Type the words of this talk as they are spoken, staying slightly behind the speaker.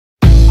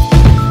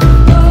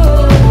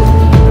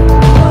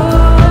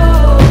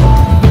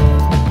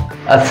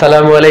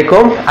আসসালামু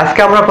আলাইকুম। আজকে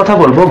আমরা কথা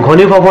বলবো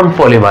ঘনীভবন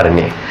পলিমার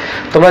নিয়ে।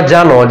 তোমরা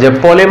জানো যে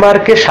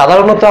পলিমারকে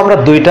সাধারণত আমরা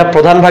দুইটা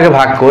প্রধান ভাগে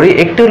ভাগ করি,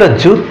 একটি হলো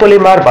জুট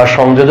পলিমার বা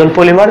সংযোজন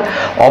পলিমার,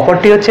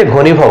 অপরটি হচ্ছে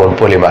ঘনীভবন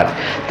পলিমার।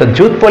 তো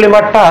জুট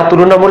পলিমারটা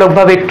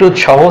তুলনামূলকভাবে একটু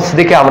সহজ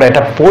দিকে আমরা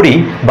এটা পড়ি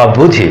বা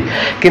বুঝি,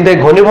 কিন্তু এই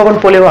ঘনীভবন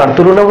পলিমার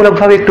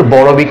তুলনামূলকভাবে একটু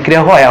বড়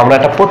বিক্রিয়া হয়, আমরা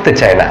এটা পড়তে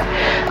চাই না।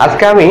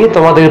 আজকে আমি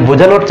তোমাদের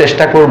বোঝানোর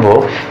চেষ্টা করব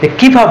যে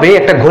কিভাবে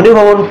একটা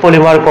ঘনীভবন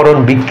পলিমারকরণ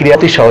বিক্রিয়া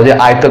অতি সহজে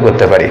আয়ত্ত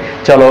করতে পারি।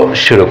 চলো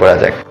শুরু করা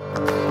যাক।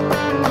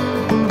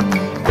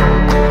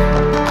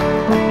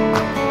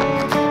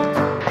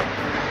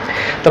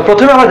 তো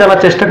প্রথমে আমরা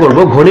জানার চেষ্টা করব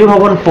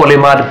ঘনীভবন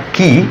পলিমার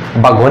কি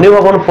বা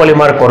ঘনীভবন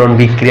পলিমারকরণ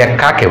বিক্রিয়া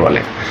কাকে বলে।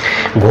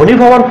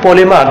 ঘনীভবন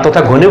পলিমার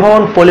তথা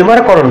ঘনীভবন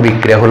পলিমারকরণ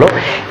বিক্রিয়া হলো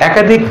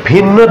একাধিক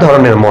ভিন্ন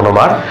ধরনের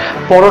মনোমার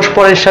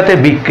পরস্পরের সাথে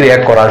বিক্রিয়া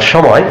করার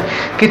সময়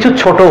কিছু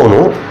ছোট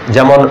অণু,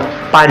 যেমন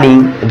পানি,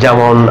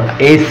 যেমন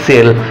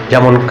HCl,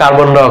 যেমন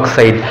কার্বন ডাই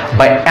অক্সাইড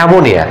বা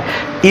অ্যামোনিয়া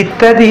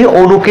ইত্যাদি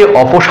অণুকে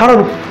অপসারণ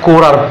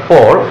করার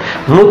পর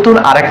নতুন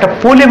আরেকটা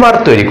পলিমার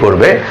তৈরি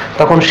করবে,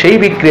 তখন সেই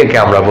বিক্রিয়াকে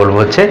আমরা বলবো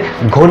হচ্ছে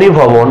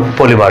ঘনীভবন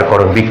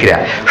পলিমারকরণ বিক্রিয়া।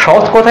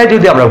 সহজ কথায়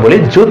যদি আমরা বলি,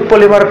 জুট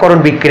পলিমারকরণ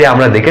বিক্রিয়া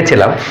আমরা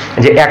দেখেছিলাম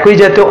যে একই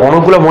জাতীয়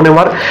অণুগুলো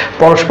মনোমার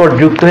পরস্পর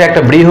যুক্ত হয়ে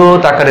একটা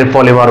বৃহৎ আকারের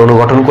পলিমার অণু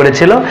গঠন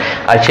করেছিল,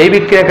 আর সেই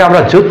বিক্রিয়াকে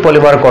আমরা জুট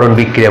পলিমারকরণ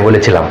বিক্রিয়া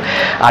বলেছিলাম।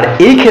 আর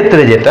এই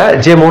ক্ষেত্রে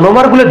যে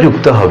মনোমারগুলো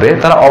যুক্ত হবে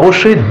তারা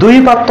অবশ্যই দুই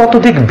বা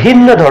ততোধিক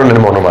ভিন্ন ধরনের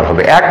মনোমার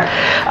হবে, এক।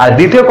 আর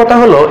দ্বিতীয় কথা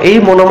হলো, এই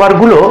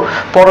মনোমারগুলো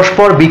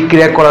পরস্পর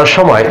বিক্রিয়া করার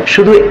সময়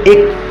শুধু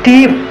একটি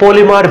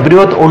পলিমার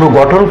বৃহৎ অণু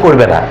গঠন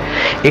করবে না,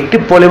 একটি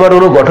পলিমার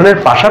অণু গঠনের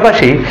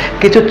পাশাপাশি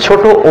কিছু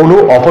ছোট অণু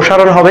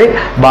অপসারণ হবে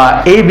বা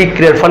এই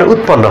বিক্রিয়ার ফলে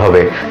উৎপন্ন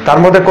হবে। তার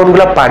মধ্যে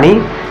কোনগুলো? পানি,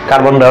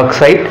 কার্বন ডাই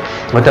অক্সাইড,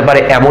 হতে পারে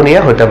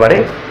অ্যামোনিয়া, হতে পারে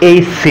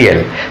HCl।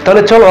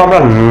 তাহলে চলো আমরা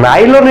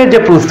নাইলনের যে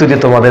প্রস্তুতি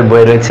তোমাদের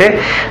বইয়ে রয়েছে,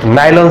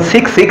 নাইলন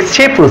 6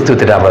 সেই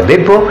প্রস্তুতিটা আমরা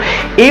দেখব।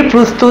 এই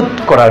প্রস্তুত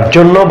করার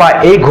জন্য বা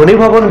এই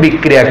ঘনীভবন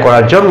বিক্রিয়া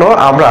করার জন্য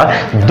আমরা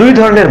দুই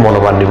ধরনের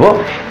মনোমার নিব।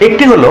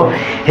 একটি হলো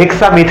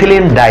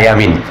হেক্সামিথিলিন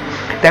ডাইয়ামিন।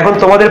 এখন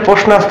তোমাদের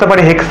প্রশ্ন আসতে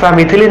পারে,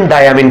 হেক্সামিথিলিন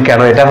ডাইয়ামিন কেন?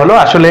 এটা হলো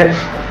আসলে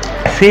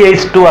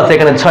CH2 আছে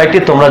এখানে 6টি,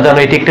 তোমরা জানো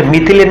এটি একটি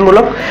মিথিলিন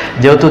মূলক,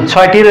 যেহেতু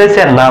 6টি রয়েছে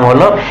এর নাম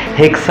হলো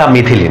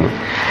হেক্সামিথিলিন।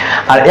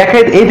 আর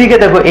এইদিকে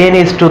দেখো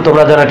NH2,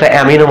 তোমরা জানো এটা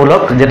অ্যামিনো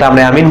মূলক, যেটা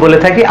আমরা অ্যামিন বলে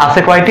থাকি,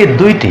 আছে কয়টি?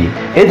 2টি।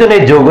 এই জন্য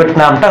এই যৌগের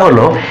নামটা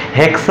হলো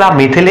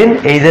হেক্সামিথিলিন।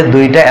 এই যে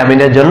দুইটা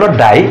অ্যামিনের জন্য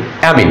ডাই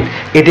অ্যামিন,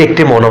 এটি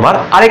একটি মনোমার।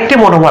 আরেকটি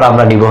মনোমার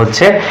আমরা নিব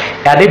হচ্ছে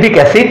অ্যাডিবিক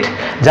অ্যাসিড,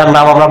 যার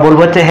নাম আমরা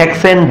বলবো হচ্ছে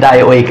হেক্সেন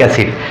ডাইওইক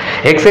অ্যাসিড।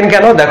 হেক্সেন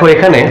কেন? দেখো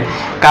এখানে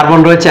কার্বন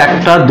রয়েছে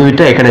একটা,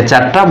 দুইটা, এখানে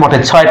 4টা, মোটে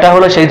 6টা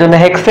হলো, সেই জন্য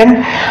হেক্সেন।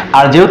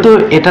 আর যেহেতু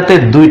এটাতে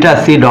 2টা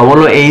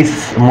COOH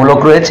মূলক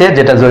রয়েছে,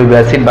 যেটা জৈব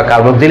অ্যাসিড বা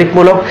কার্বক্সিলিক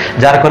মূলক,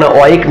 যার কোনো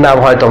ওয়িক নাম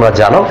হয় তোমরা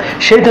জানো,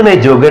 সেই জন্য এই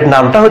যৌগের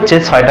নামটা হচ্ছে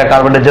 6টা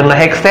কার্বনের জন্য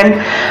হেক্সেন।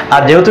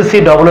 আর যেহেতু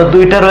COO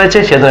 2টা রয়েছে,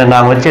 সেজন্য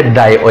নাম হচ্ছে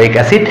ডাইওইক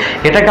অ্যাসিড।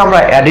 এটাকে আমরা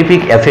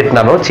অ্যাডিপিক অ্যাসিড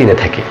নামেও চিনে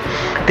থাকি।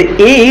 তো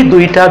এই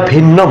দুইটা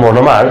ভিন্ন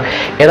মনোমার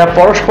এরা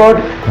পরস্পর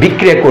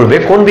বিক্রিয়া করবে।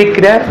 কোন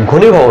বিক্রিয়া?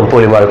 ঘনীভবন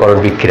পলিমারকরণ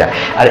বিক্রিয়া।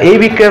 আর এই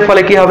বিক্রিয়ার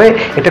ফলে কি হবে?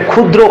 এটা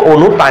ক্ষুদ্র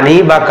অণু, পানি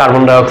বা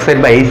কার্বন ডাই অক্সাইড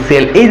বা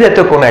HCl এই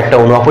জাতীয় কোনো একটা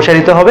অণু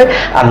অপসারিত হবে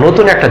আর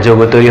নতুন একটা যৌগ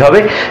তৈরি হবে,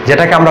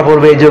 যেটাকে আমরা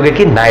বলবো এই যৌগে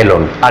কি?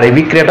 নাইলন। আর এই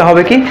বিক্রিয়াটা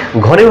হবে কি?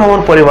 ঘনীভবন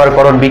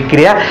পলিমারকরণ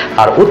বিক্রিয়া।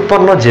 আর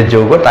উৎপন্ন যে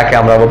যৌগ তাকে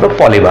আমরা বলবো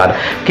পলিমার।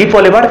 কি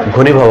পলিমার?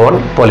 ঘনীভবন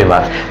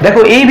পলিমার। দেখো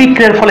এই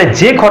বিক্রিয়ার ফলে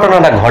যে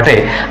ঘটনাটা ঘটে,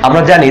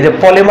 আমরা জানি যে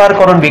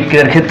পলিমারকরণ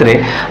বিক্রিয়ার ক্ষেত্রে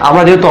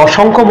আমরা যেহেতু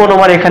অসংখ্য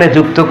মনোমার এখানে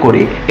যুক্ত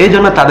করি, এই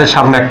জন্য তাদের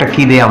সামনে একটা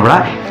কি দেই? আমরা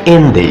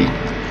N দেই।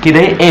 কি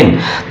দেই? N।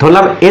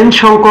 ধরলাম N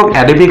সংখ্যক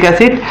অ্যাডিবিক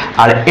অ্যাসিড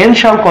আর N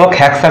সংখ্যক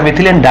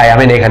হেক্সামিথিলিন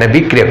ডাইয়ামিন এখানে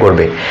বিক্রিয়া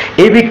করবে।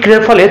 এই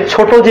বিক্রিয়ার ফলে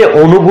ছোট যে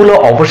অণুগুলো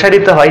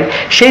অপসারিত হয়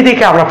সেই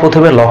দিকে আমরা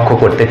প্রথমে লক্ষ্য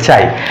করতে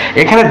চাই।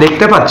 এখানে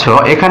দেখতে পাচ্ছ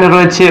এখানে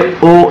রয়েছে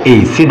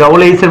OH,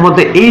 COOH এর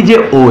মধ্যে এই যে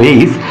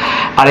OH,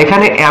 আর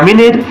এখানে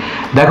অ্যামিনের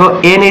দেখো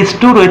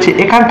NH2 রয়েছে,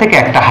 এখান থেকে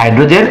একটা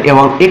হাইড্রোজেন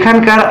এবং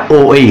এখানকার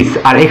OH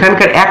আর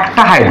এখানকার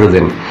একটা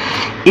হাইড্রোজেন।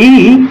 এই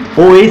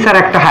OH আর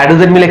একটা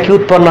হাইড্রোজেন মিলে কি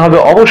উৎপন্ন হবে?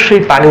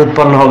 অবশ্যই পানি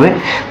উৎপন্ন হবে।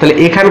 তাহলে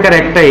এখানকার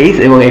একটা H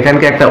এবং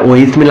এখানকার একটা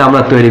OH মিলে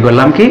আমরা তৈরি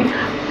করলাম কি?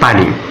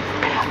 পানি।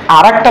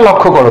 আর একটা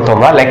লক্ষ্য করো,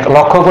 তোমরা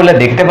লক্ষ্য করলে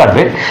দেখতে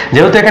পারবে,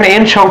 যেহেতু এখানে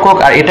N সংখ্যক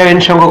আর এটা N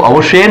সংখ্যক,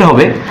 অবশ্যই N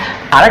হবে।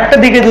 আরেকটা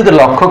দিকে যদি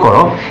লক্ষ্য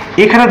করো,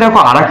 এখানে দেখো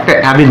আরেকটা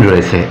অ্যামিন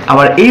রয়েছে,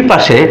 আবার এই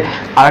পাশে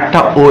আরেকটা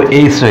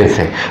OH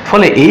রয়েছে।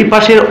 ফলে এই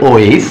পাশের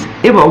OH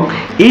এবং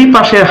এই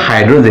পাশের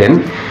হাইড্রোজেন,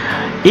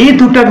 এই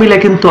দুটা মিলে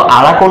কিন্তু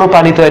আর কোনো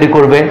পানি তৈরি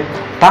করবে।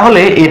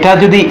 তাহলে এটা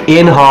যদি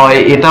N হয়,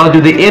 এটাও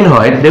যদি N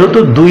হয়, যেহেতু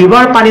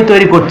দুইবার পানি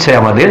তৈরি করছে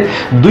আমাদের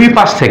দুই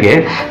পাশ থেকে,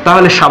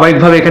 তাহলে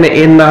স্বাভাবিকভাবে এখানে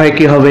N না হয়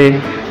কি হবে?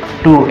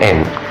 2N।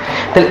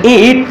 তাহলে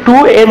এই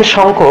 2N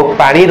সংখ্যক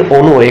পানির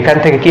অণু এখান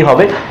থেকে কি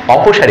হবে?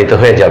 অপসারিত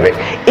হয়ে যাবে।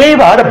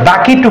 এবার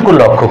বাকিটুকু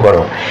লক্ষ্য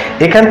করো,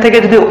 এখান থেকে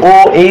যদি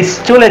OH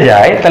চলে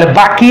যায়, তাহলে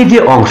বাকি যে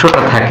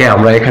অংশটা থাকে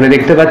আমরা এখানে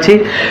দেখতে পাচ্ছি,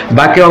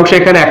 বাকি অংশ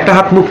এখানে একটা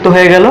হাত মুক্ত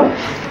হয়ে গেল,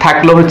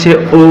 থাকলো হচ্ছে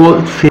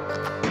OC,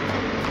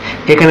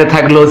 এখানে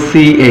থাকলো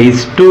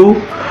CH2,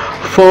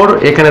 4,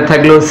 এখানে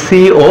থাকলো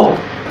CO,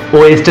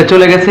 ওএইচটা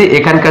চলে গেছে,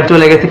 এখানকার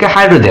চলে গেছে কি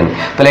হাইড্রোজেন,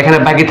 তাহলে এখানে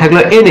বাকি থাকলো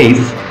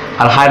এনএইচ,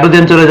 আর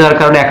হাইড্রোজেন চলে যাওয়ার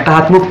কারণে একটা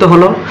হাত মুক্ত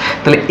হলো।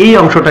 তাহলে এই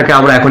অংশটাকে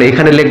আমরা এখন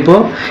এখানে লিখবো,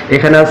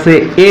 এখানে আছে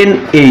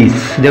এনএইচ,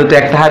 যেহেতু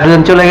একটা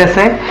হাইড্রোজেন চলে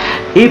গেছে।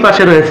 এই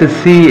পাশে রয়েছে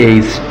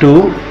CH2,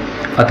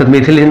 অর্থাৎ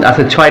মিথিলিন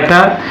আছে 6টা,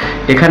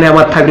 এখানে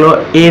আমার থাকলো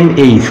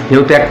এনএইচ,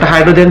 যেহেতু একটা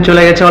হাইড্রোজেন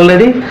চলে গেছে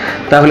অলরেডি,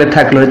 তাহলে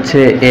থাকলো হচ্ছে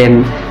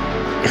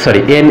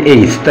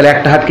এনএইচ, তাহলে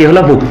একটা হাত কি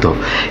হলো মুক্ত।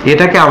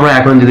 এটাকে আমরা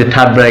এখন যদি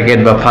থার্ড ব্র্যাকেট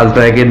বা ফার্স্ট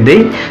ব্র্যাকেট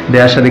দেই,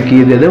 দেওয়ার সাথে কি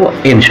দিয়ে দেবো,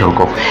 এন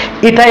সংখ্যক।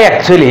 এটাই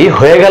অ্যাকচুয়ালি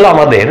হয়ে গেল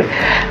আমাদের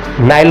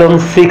নাইলন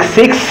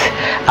 6,6।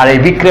 আর এই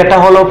বিক্রিয়াটা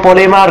হলো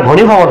পলিমার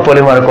ঘনীভবন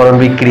পলিমারকরণ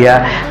বিক্রিয়া।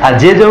 আর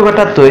যে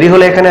যৌগটা তৈরি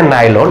হলো এখানে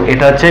নাইলন,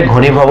 এটা হচ্ছে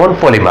ঘনীভবন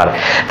পলিমার।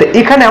 তো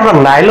এখানে আমরা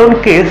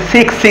নাইলনকে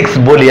 6,6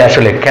 বলি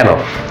আসলে কেন,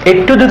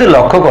 একটু যদি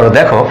লক্ষ্য করো,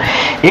 দেখো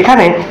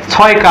এখানে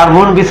 6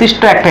 কার্বন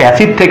বিশিষ্ট একটা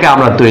অ্যাসিড থেকে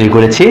আমরা তৈরি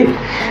করেছি,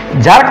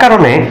 যার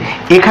কারণে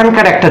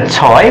এখানকার একটা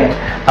 6,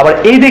 আবার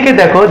এই দিকে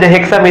দেখো যে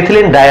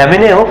হেক্সামিথিলিন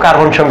ডায়ামিনেও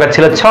কার্বন সংখ্যা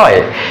ছিল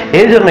 6,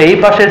 এই জন্য এই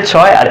পাশের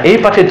 6 আর এই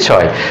পাশের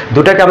 6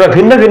 দুটাকে আমরা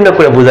ভিন্ন ভিন্ন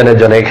করে বোঝানোর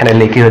জন্য এখানে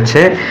লিখি হচ্ছে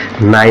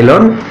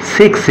নাইলন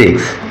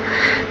 6,6।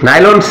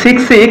 নাইলন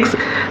 6,6,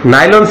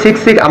 নাইলন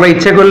 6,6 আমরা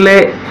ইচ্ছে করলে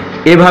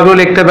এভাবেও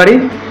লিখতে পারি,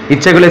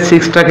 ইচ্ছা করলে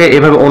 6টাকে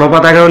এভাবে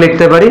অনুপাত আকারেও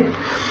লিখতে পারি,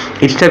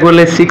 ইচ্ছা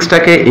করলে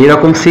 6টাকে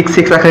এরকম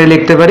 6,6 আকারে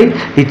লিখতে পারি,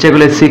 ইচ্ছা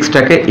করলে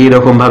 6টাকে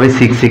এরকম ভাবে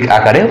 6,6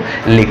 আকারেও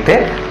লিখতে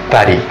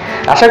পারি।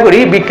 আশা করি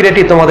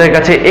বিক্রিয়াটি তোমাদের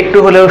কাছে একটু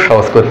হলেও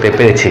সহজ করতে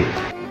পেরেছি।